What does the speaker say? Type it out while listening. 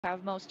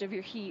have most of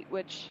your heat,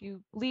 which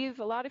you leave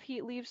a lot of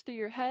heat leaves through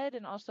your head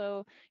and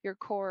also your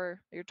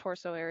core, your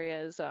torso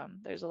areas.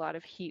 There's a lot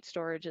of heat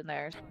storage in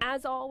there.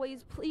 As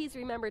always, please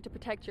remember to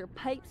protect your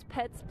pipes,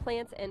 pets,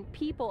 plants, and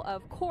people,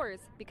 of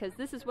course, because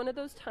this is one of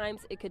those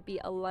times it could be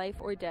a life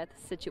or death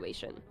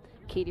situation.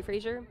 Katie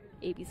Frazier,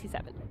 ABC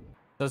 7.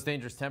 Those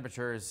dangerous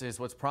temperatures is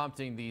what's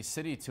prompting the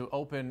city to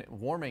open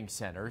warming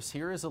centers.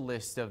 Here is a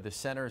list of the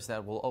centers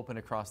that will open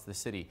across the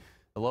city.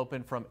 They'll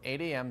open from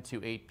 8 a.m.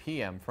 to 8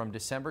 p.m. from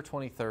December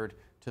 23rd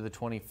to the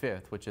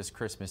 25th, which is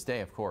Christmas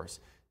Day, of course.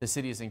 The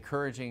city is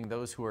encouraging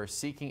those who are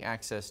seeking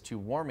access to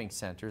warming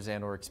centers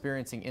and or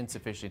experiencing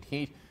insufficient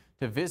heat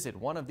to visit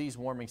one of these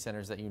warming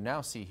centers that you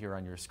now see here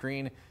on your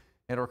screen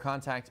and or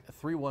contact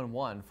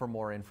 311 for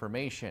more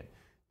information.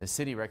 The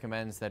city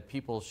recommends that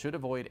people should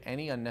avoid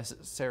any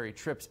unnecessary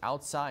trips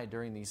outside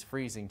during these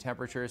freezing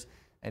temperatures.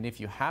 And if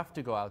you have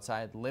to go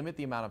outside, limit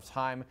the amount of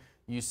time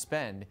you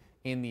spend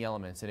in the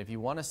elements. And if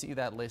you want to see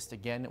that list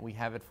again, we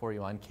have it for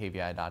you on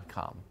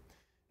KVI.com.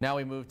 Now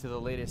we move to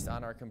the latest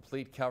on our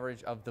complete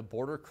coverage of the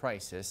border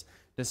crisis.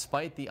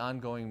 Despite the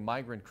ongoing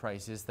migrant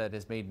crisis that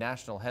has made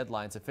national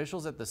headlines,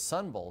 officials at the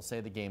Sun Bowl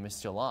say the game is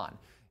still on.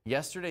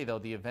 Yesterday, though,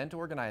 the event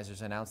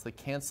organizers announced the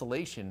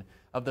cancellation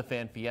of the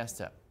Fan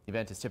Fiesta. The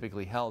event is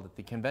typically held at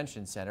the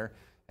convention center,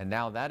 and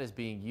now that is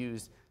being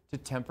used to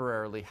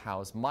temporarily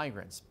house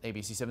migrants.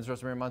 ABC 7's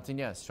Rosemary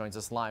Montañez joins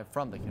us live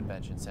from the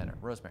convention center.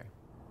 Rosemary.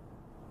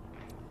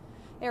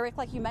 Eric,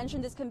 like you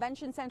mentioned, this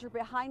convention center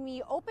behind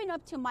me opened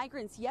up to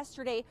migrants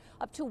yesterday.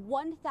 Up to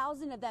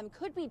 1,000 of them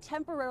could be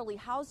temporarily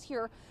housed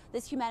here.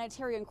 This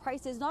humanitarian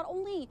crisis not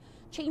only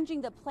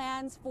changing the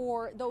plans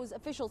for those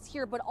officials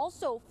here, but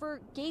also for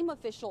game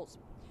officials.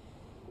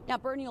 Now,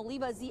 Bernie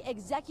Olivas, the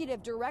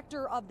executive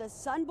director of the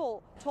Sun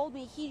Bowl, told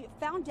me he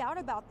found out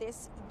about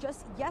this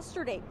just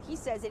yesterday. He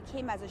says it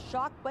came as a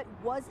shock, but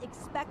was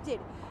expected.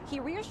 He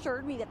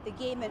reassured me that the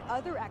game and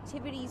other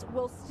activities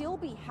will still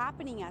be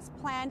happening as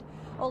planned.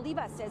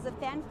 Olivas says the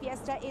Fan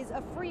Fiesta is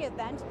a free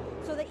event,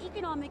 so the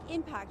economic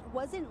impact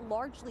wasn't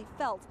largely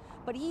felt.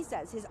 But he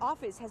says his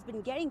office has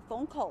been getting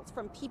phone calls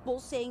from people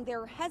saying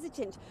they're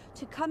hesitant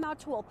to come out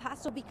to El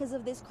Paso because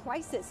of this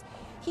crisis.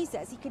 He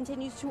says he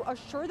continues to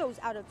assure those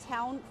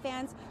out-of-town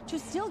fans to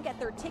still get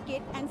their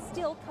ticket and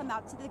still come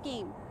out to the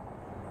game.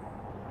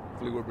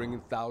 We're bringing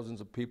thousands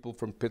of people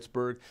from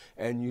Pittsburgh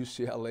and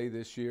UCLA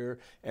this year,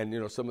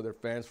 and some of their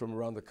fans from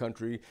around the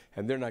country,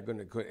 and they're not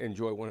going to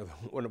enjoy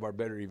one of our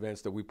better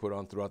events that we put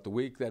on throughout the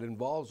week that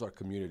involves our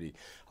community.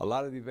 A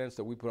lot of the events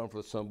that we put on for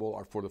the Sun Bowl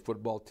are for the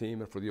football team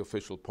and for the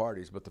official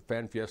parties, but the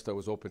Fan Fiesta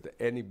was open to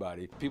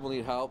anybody. People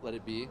need help, let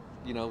it be.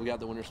 We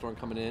got the winter storm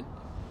coming in,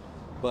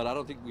 but I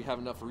don't think we have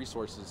enough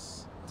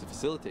resources to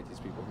facilitate these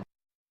people.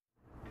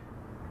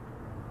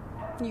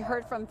 You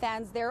heard from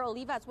fans there.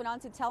 Olivas went on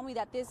to tell me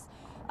that this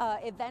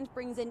event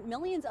brings in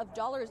millions of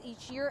dollars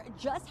each year.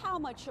 Just how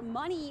much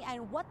money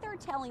and what they're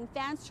telling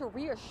fans to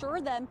reassure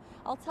them,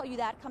 I'll tell you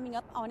that coming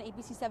up on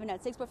ABC 7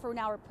 at 6. But for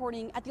now,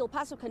 reporting at the El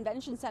Paso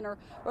Convention Center,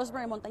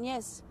 Rosemary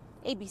Montañez,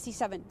 ABC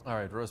 7. All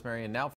right, Rosemary, and now